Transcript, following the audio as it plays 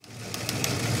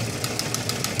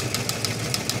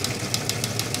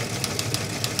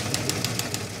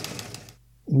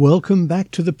Welcome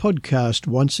back to the podcast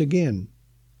once again.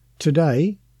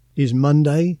 Today is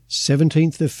Monday,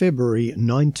 17th of February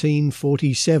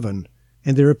 1947,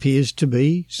 and there appears to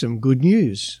be some good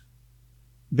news.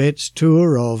 Bet's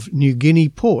tour of New Guinea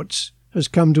ports has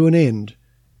come to an end,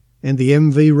 and the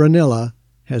MV Ranella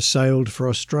has sailed for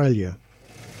Australia.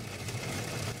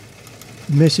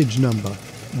 Message number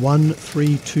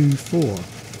 1324.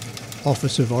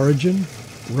 Office of Origin,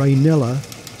 Raynella,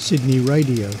 Sydney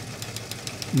Radio.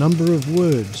 Number of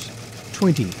words,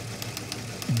 20.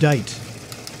 Date,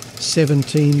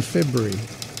 17 February.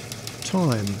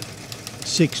 Time,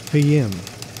 6 p.m.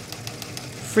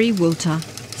 Freewilter,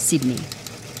 Sydney.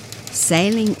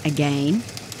 Sailing again.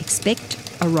 Expect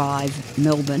arrive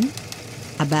Melbourne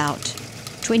about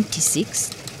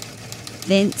 26th.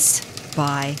 Thence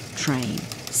by train.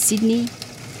 Sydney.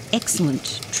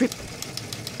 Excellent trip.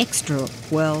 Extra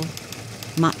well.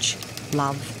 Much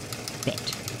love,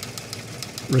 Bet.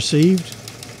 Received,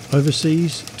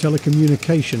 Overseas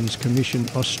Telecommunications Commission,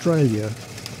 Australia,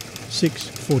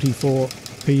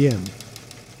 6:44 p.m.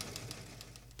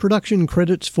 Production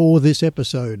credits for this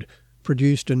episode.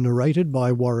 Produced and narrated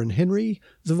by Warren Henry.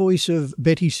 The voice of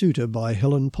Betty Suter by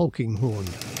Helen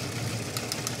Polkinghorne.